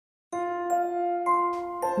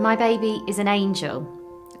My baby is an angel.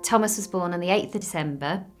 Thomas was born on the 8th of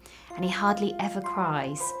December and he hardly ever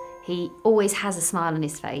cries. He always has a smile on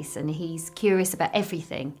his face and he's curious about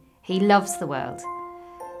everything. He loves the world.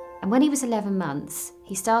 And when he was 11 months,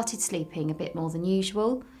 he started sleeping a bit more than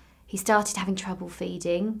usual. He started having trouble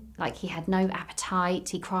feeding, like he had no appetite,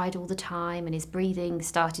 he cried all the time and his breathing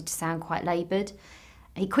started to sound quite laboured.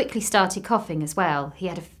 He quickly started coughing as well. He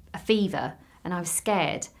had a fever and I was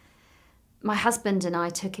scared. My husband and I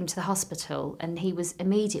took him to the hospital and he was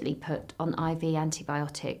immediately put on IV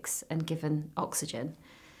antibiotics and given oxygen.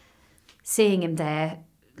 Seeing him there,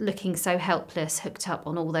 looking so helpless, hooked up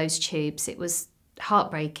on all those tubes, it was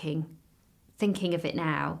heartbreaking, thinking of it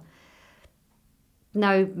now.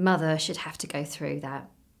 No mother should have to go through that.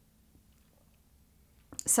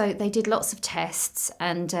 So they did lots of tests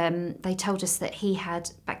and they told us that he had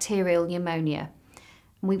bacterial pneumonia.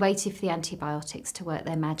 And we waited for the antibiotics to work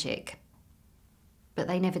their magic. But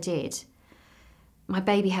they never did. My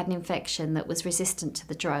baby had an infection that was resistant to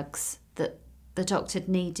the drugs that the doctors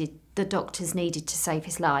needed to save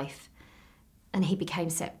his life, and he became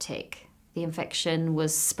septic. The infection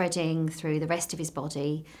was spreading through the rest of his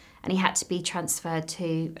body and he had to be transferred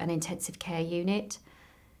to an intensive care unit.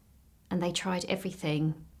 And they tried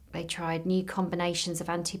everything. They tried new combinations of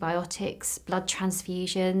antibiotics, blood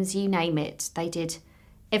transfusions, you name it. They did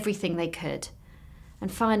everything they could.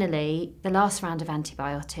 And finally, the last round of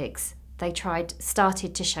antibiotics they tried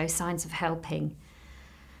started to show signs of helping.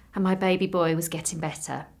 And my baby boy was getting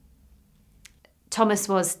better. Thomas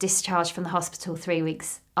was discharged from the hospital 3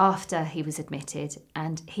 weeks after he was admitted,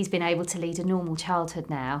 and he's been able to lead a normal childhood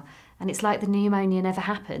now, and it's like the pneumonia never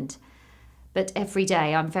happened. But every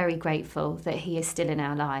day I'm very grateful that he is still in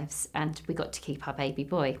our lives and we got to keep our baby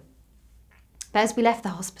boy. But as we left the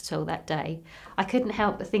hospital that day, I couldn't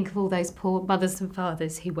help but think of all those poor mothers and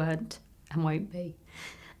fathers who weren't and won't be,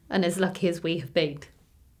 and as lucky as we have been.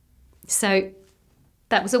 So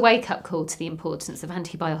that was a wake-up call to the importance of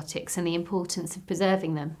antibiotics and the importance of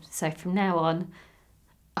preserving them. So from now on,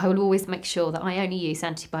 I will always make sure that I only use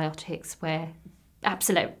antibiotics where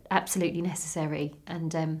absolutely necessary,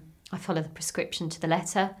 and I follow the prescription to the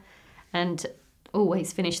letter and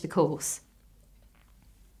always finish the course.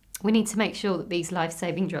 We need to make sure that these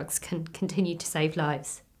life-saving drugs can continue to save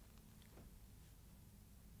lives.